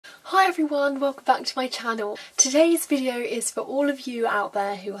Hi everyone, welcome back to my channel. Today's video is for all of you out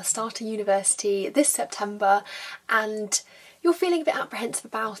there who are starting university this September and you're feeling a bit apprehensive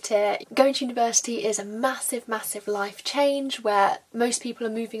about it. Going to university is a massive life change where most people are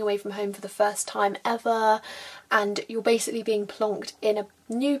moving away from home for the first time ever, and you're basically being plonked in a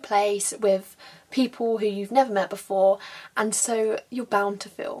new place with people who you've never met before, and so you're bound to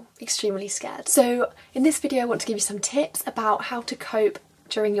feel extremely scared. So in this video I want to give you some tips about how to cope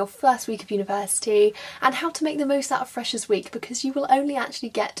during your first week of university and how to make the most out of Freshers Week, because you will only actually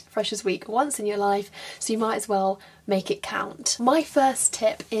get Freshers Week once in your life, so you might as well make it count. My first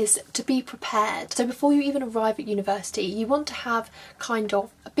tip is to be prepared. So before you even arrive at university, you want to have kind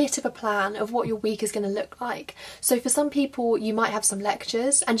of a bit of a plan of what your week is going to look like. So for some people you might have some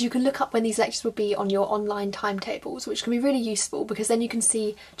lectures, and you can look up when these lectures will be on your online timetables, which can be really useful because then you can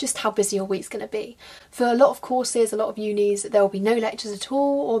see just how busy your week's going to be. For a lot of courses, a lot of unis, there will be no lectures at all,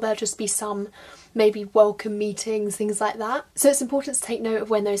 or there'll just be some maybe welcome meetings, things like that. So it's important to take note of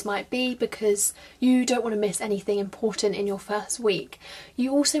when those might be, because you don't want to miss anything important in your first week.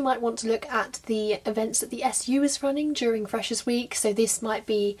 You also might want to look at the events that the SU is running during Freshers Week. So this might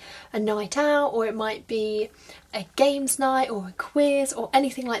be a night out, or it might be a games night or a quiz or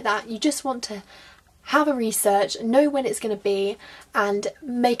anything like that. You just want to have a research, know when it's going to be, and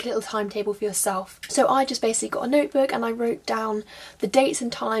make a little timetable for yourself. So I just basically got a notebook and I wrote down the dates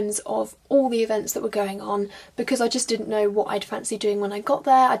and times of all the events that were going on, because I just didn't know what I'd fancy doing when I got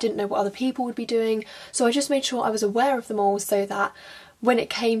there. I didn't know what other people would be doing, so I just made sure I was aware of them all so that when it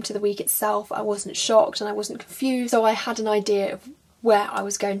came to the week itself I wasn't shocked and I wasn't confused. So I had an idea of where I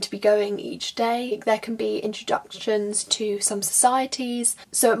was going to be going each day. There can be introductions to some societies.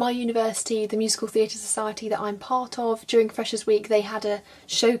 So at my university, the Musical Theatre Society that I'm part of, during Freshers Week they had a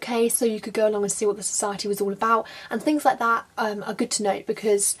showcase, so you could go along and see what the society was all about, and things like that are good to note,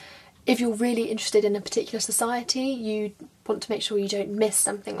 because if you're really interested in a particular society you want to make sure you don't miss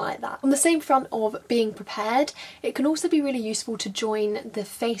something like that. On the same front of being prepared, it can also be really useful to join the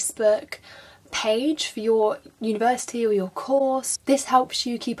Facebook page for your university or your course. This helps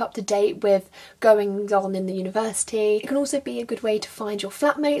you keep up to date with goings on in the university. It can also be a good way to find your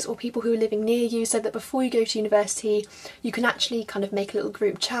flatmates or people who are living near you, so that before you go to university you can actually kind of make a little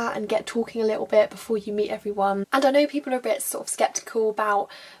group chat and get talking a little bit before you meet everyone. And I know people are a bit sort of sceptical about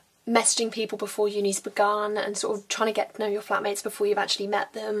messaging people before uni's begun and sort of trying to get to know your flatmates before you've actually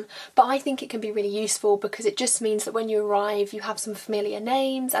met them, but I think it can be really useful because it just means that when you arrive you have some familiar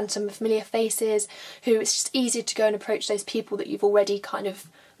names and some familiar faces who it's just easier to go and approach those people that you've already kind of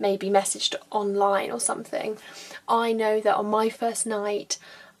maybe messaged online or something. I know that on my first night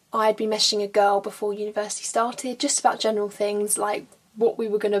I'd been messaging a girl before university started just about general things like what we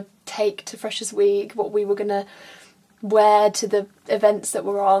were going to take to Freshers Week, what we were going to wear to the events that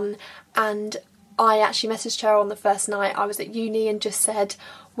were on, and I actually messaged her on the first night I was at uni and just said,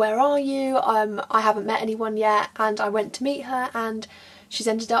 where are you? I haven't met anyone yet, and I went to meet her and she's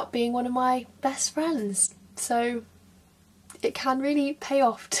ended up being one of my best friends. So it can really pay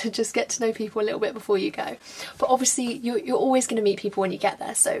off to just get to know people a little bit before you go. But obviously you're always going to meet people when you get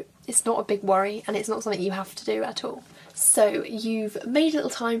there, so it's not a big worry and it's not something you have to do at all. So you've made a little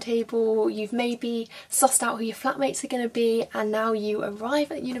timetable, you've maybe sussed out who your flatmates are going to be, and now you arrive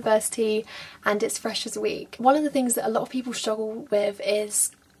at university and it's Freshers Week. One of the things that a lot of people struggle with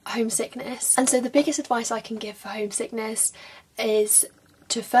is homesickness, and so the biggest advice I can give for homesickness is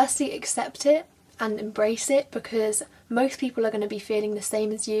to firstly accept it and embrace it, because most people are going to be feeling the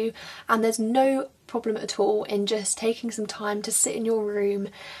same as you, and there's no problem at all in just taking some time to sit in your room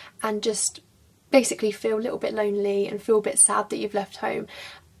and just basically feel a little bit lonely and feel a bit sad that you've left home.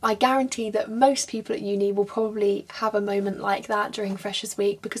 I guarantee that most people at uni will probably have a moment like that during Freshers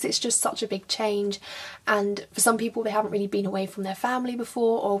Week, because it's just such a big change, and for some people they haven't really been away from their family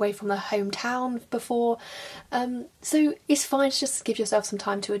before or away from their hometown before, so it's fine to just give yourself some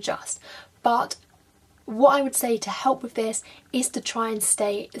time to adjust. But what I would say to help with this is to try and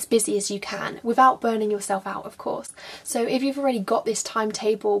stay as busy as you can without burning yourself out, of course. So if you've already got this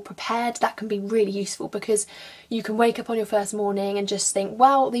timetable prepared, that can be really useful, because you can wake up on your first morning and just think,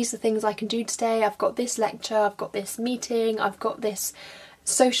 well, these are the things I can do today. I've got this lecture, I've got this meeting, I've got this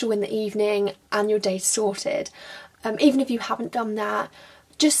social in the evening, and your day's sorted. Even if you haven't done that,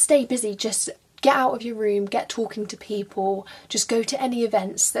 just stay busy. Just get out of your room, get talking to people, just go to any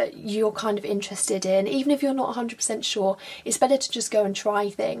events that you're kind of interested in. Even if you're not 100% sure, it's better to just go and try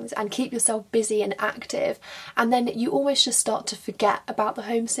things and keep yourself busy and active, and then you almost just start to forget about the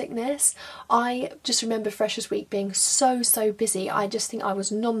homesickness. I just remember Freshers Week being so busy. I just think I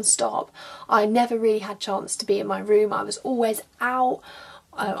was non-stop. I never really had chance to be in my room. I was always out.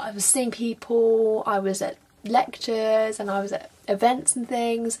 I was seeing people, I was at lectures and I was at events and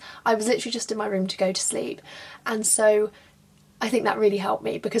things. I was literally just in my room to go to sleep. And so I think that really helped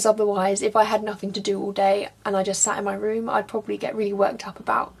me, because otherwise if I had nothing to do all day and I just sat in my room, I'd probably get really worked up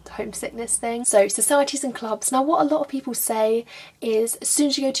about the homesickness thing. So societies and clubs. Now what a lot of people say is, as soon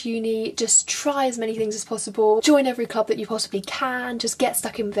as you go to uni, just try as many things as possible, join every club that you possibly can, just get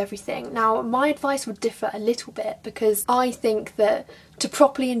stuck in with everything. Now my advice would differ a little bit, because I think that to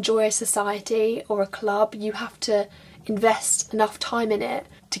properly enjoy a society or a club, you have to invest enough time in it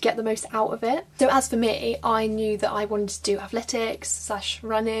to get the most out of it. So as for me, I knew that I wanted to do athletics /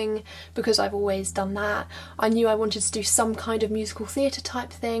 running, because I've always done that. I knew I wanted to do some kind of musical theatre type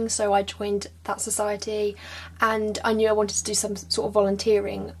thing, so I joined that society, and I knew I wanted to do some sort of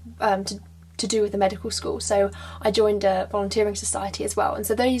volunteering to do with the medical school, so I joined a volunteering society as well. And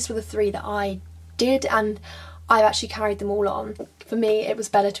so those were the three that I did, and I've actually carried them all on. For me, it was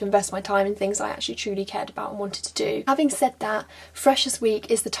better to invest my time in things I actually truly cared about and wanted to do. Having said that, Freshers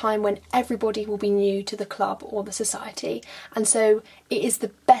Week is the time when everybody will be new to the club or the society, and so it is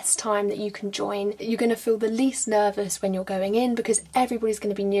the best time that you can join. You're going to feel the least nervous when you're going in, because everybody's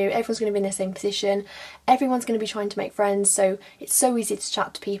going to be new, everyone's going to be in the same position, everyone's going to be trying to make friends, so it's so easy to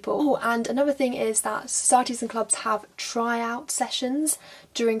chat to people. Oh, and another thing is that societies and clubs have tryout sessions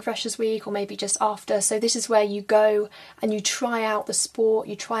during Freshers Week, or maybe just after. So this is where you go and you try out the sport,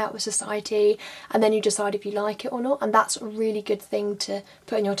 you try out the society, and then you decide if you like it or not, and that's a really good thing to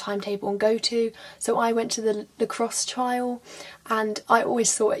put in your timetable and go to. So I went to the lacrosse trial, and I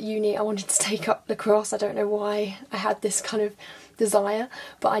always thought at uni I wanted to take up lacrosse. I don't know why I had this kind of desire,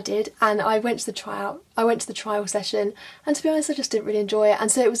 but I did, and I went to the trial session, and to be honest I just didn't really enjoy it.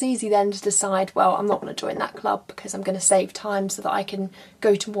 And so it was easy then to decide, well, I'm not going to join that club because I'm going to save time so that I can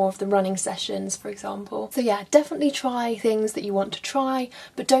go to more of the running sessions, for example. So yeah, definitely try things that you want to try,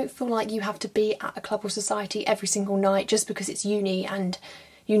 but don't feel like you have to be at a club or society every single night just because it's uni and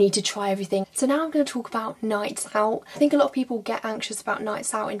you need to try everything. So now I'm going to talk about nights out. I think a lot of people get anxious about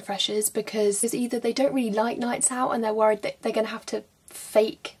nights out in freshers because either they don't really like nights out and they're worried that they're going to have to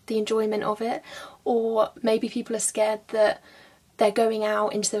fake the enjoyment of it, or maybe people are scared that they're going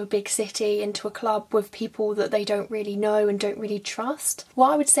out into a big city, into a club with people that they don't really know and don't really trust.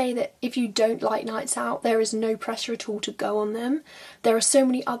 Well, I would say that if you don't like nights out, there is no pressure at all to go on them. There are so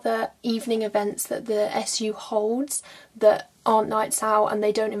many other evening events that the SU holds that aren't nights out and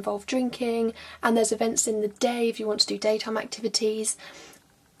they don't involve drinking, and there's events in the day if you want to do daytime activities,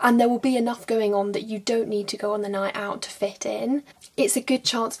 and there will be enough going on that you don't need to go on the night out to fit in. It's a good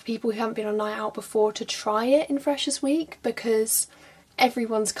chance for people who haven't been on a night out before to try it in Freshers Week, because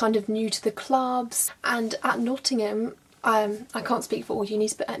everyone's kind of new to the clubs. And at Nottingham, I can't speak for all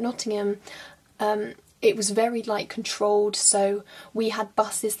unis, but at Nottingham it was very controlled, so we had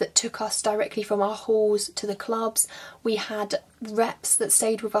buses that took us directly from our halls to the clubs. We had reps that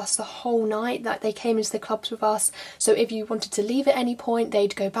stayed with us the whole night, that they came into the clubs with us, so if you wanted to leave at any point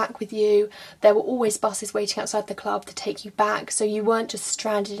they'd go back with you. There were always buses waiting outside the club to take you back, so you weren't just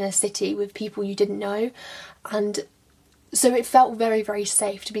stranded in a city with people you didn't know. And so it felt very, very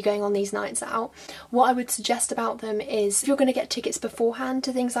safe to be going on these nights out. What I would suggest about them is, if you're going to get tickets beforehand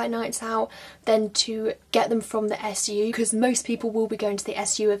to things like nights out, then to get them from the SU, because most people will be going to the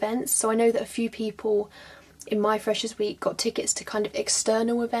SU events. So I know that a few people in my Freshers Week got tickets to kind of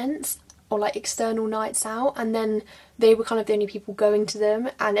external events, or external nights out, and then they were kind of the only people going to them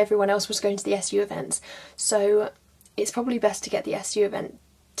and everyone else was going to the SU events. So it's probably best to get the SU event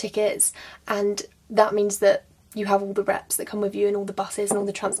tickets, and that means that you have all the reps that come with you and all the buses and all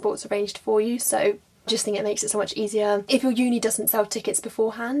the transports arranged for you, so just think it makes it so much easier. If your uni doesn't sell tickets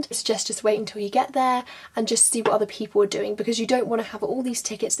beforehand, I suggest just wait until you get there and just see what other people are doing, because you don't want to have all these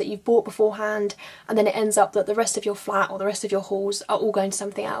tickets that you've bought beforehand and then it ends up that the rest of your flat or the rest of your halls are all going to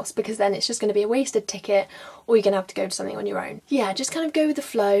something else, because then it's just going to be a wasted ticket, or you're going to have to go to something on your own. Yeah, just kind of go with the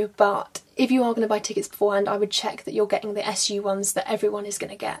flow, but if you are going to buy tickets beforehand, I would check that you're getting the SU ones that everyone is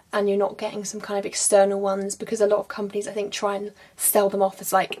going to get, and you're not getting some kind of external ones, because a lot of companies I think try and sell them off as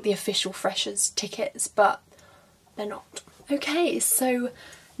the official freshers tickets, but they're not. Okay, so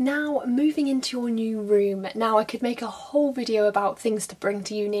now moving into your new room. Now I could make a whole video about things to bring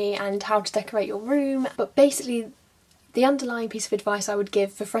to uni and how to decorate your room, but basically the underlying piece of advice I would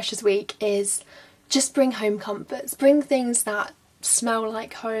give for Freshers Week is just bring home comforts. Bring things that smell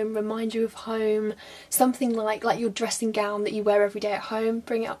like home, remind you of home, something like your dressing gown that you wear every day at home.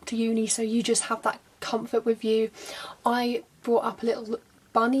 Bring it up to uni so you just have that comfort with you. I brought up a little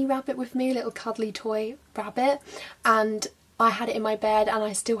bunny rabbit with me, a little cuddly toy rabbit, and I had it in my bed and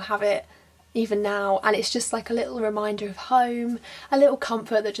I still have it even now, and it's just like a little reminder of home, a little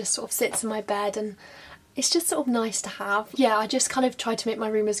comfort that just sort of sits in my bed, and it's just sort of nice to have. Yeah, I just kind of tried to make my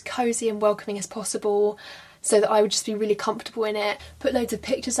room as cosy and welcoming as possible so that I would just be really comfortable in it. Put loads of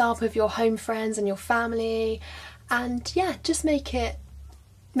pictures up of your home friends and your family, and yeah, just make it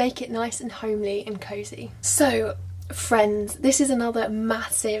nice and homely and cosy. So friends, this is another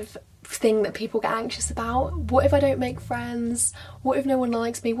massive thing that people get anxious about. What if I don't make friends? What if no one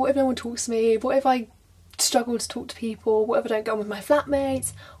likes me? What if no one talks to me? What if I struggle to talk to people? What if I don't get on with my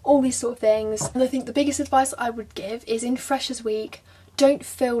flatmates? All these sort of things. And I think the biggest advice I would give is in Freshers Week, don't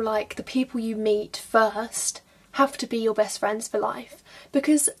feel like the people you meet first have to be your best friends for life,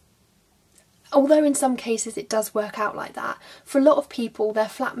 because although in some cases it does work out like that, for a lot of people their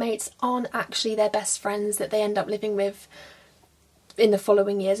flatmates aren't actually their best friends that they end up living with in the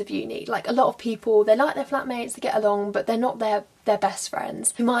following years of uni. Like, a lot of people, they like their flatmates, they get along, but they're not their best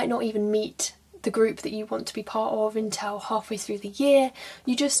friends. You might not even meet the group that you want to be part of until halfway through the year.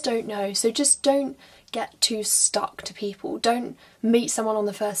 You just don't know. So just don't get too stuck to people. Don't meet someone on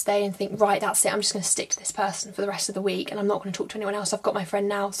the first day and think, right, that's it, I'm just going to stick to this person for the rest of the week and I'm not going to talk to anyone else. I've got my friend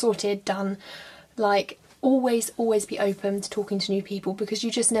now, sorted, done. Like, always be open to talking to new people, because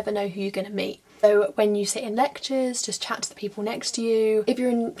you just never know who you're going to meet. So when you sit in lectures, just chat to the people next to you. If you're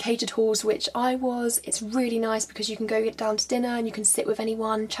in catered halls, which I was, it's really nice because you can go get down to dinner and you can sit with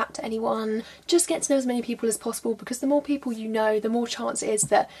anyone, chat to anyone. Just get to know as many people as possible, because the more people you know, the more chance it is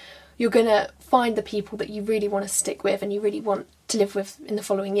that you're gonna find the people that you really want to stick with and you really want to live with in the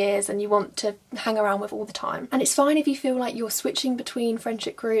following years and you want to hang around with all the time. And it's fine if you feel like you're switching between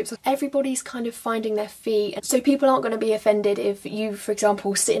friendship groups. Everybody's kind of finding their feet, so people aren't going to be offended if you, for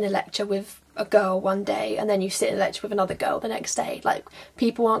example, sit in a lecture with a girl one day and then you sit in a lecture with another girl the next day. Like,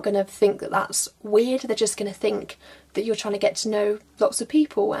 people aren't going to think that that's weird. They're just going to think that you're trying to get to know lots of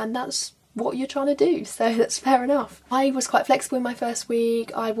people, and that's what you're trying to do, so that's fair enough. I was quite flexible in my first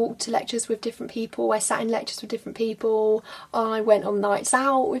week. I walked to lectures with different people, I sat in lectures with different people, I went on nights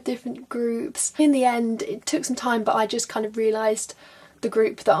out with different groups. In the end, it took some time, but I just kind of realised the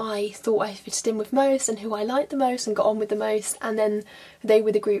group that I thought I fitted in with most and who I liked the most and got on with the most, and then they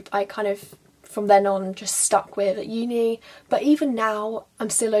were the group I kind of from then on just stuck with at uni. But even now I'm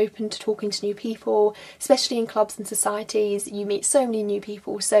still open to talking to new people, especially in clubs and societies. You meet so many new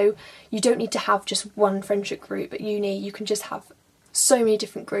people, so you don't need to have just one friendship group at uni. You can just have so many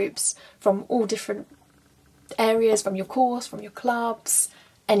different groups from all different areas, from your course, from your clubs,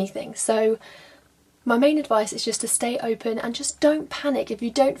 anything. So my main advice is just to stay open and just don't panic if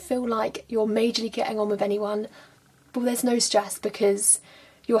you don't feel like you're majorly getting on with anyone. Well, there's no stress, because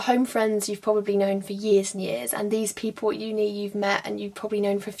your home friends you've probably known for years and years, and these people at uni you've met and you've probably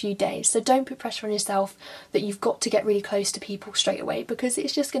known for a few days. So don't put pressure on yourself that you've got to get really close to people straight away, because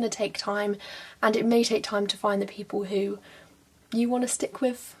it's just going to take time, and it may take time to find the people who you want to stick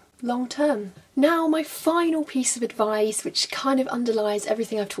with long term. Now, my final piece of advice, which kind of underlies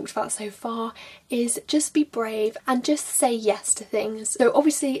everything I've talked about so far, is just be brave and just say yes to things. So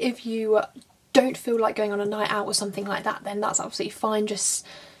obviously if you don't feel like going on a night out or something like that, then that's absolutely fine. Just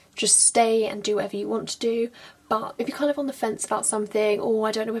stay and do whatever you want to do. But if you're kind of on the fence about something, or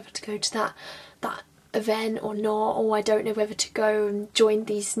I don't know whether to go to that event or not, or I don't know whether to go and join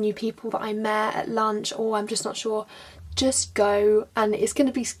these new people that I met at lunch, or I'm just not sure, just go. And it's going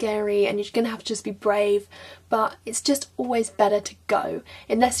to be scary and you're going to have to just be brave, but it's just always better to go,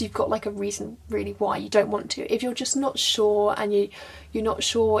 unless you've got like a reason really why you don't want to. If you're just not sure and you're not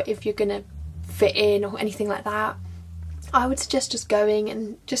sure if you're going to fit in or anything like that, I would suggest just going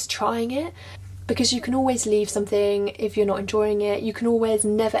and just trying it, because you can always leave something if you're not enjoying it. You can always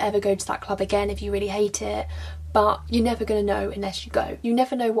never ever go to that club again if you really hate it, but you're never going to know unless you go. You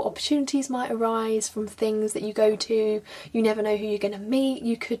never know what opportunities might arise from things that you go to. You never know who you're going to meet.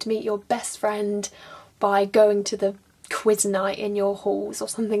 You could meet your best friend by going to the quiz night in your halls or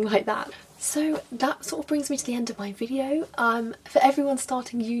something like that. So that sort of brings me to the end of my video. For everyone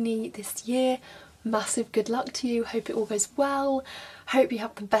starting uni this year, massive good luck to you. Hope it all goes well. Hope you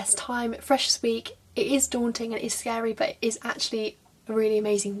have the best time. Freshers Week, it is daunting and it is scary, but it is actually a really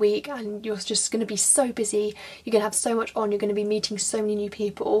amazing week, and you're just going to be so busy. You're going to have so much on. You're going to be meeting so many new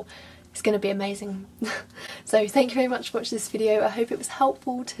people. It's going to be amazing. So thank you very much for watching this video. I hope it was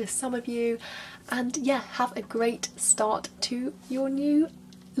helpful to some of you, and yeah, have a great start to your new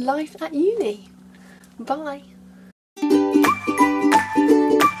life at uni. Bye.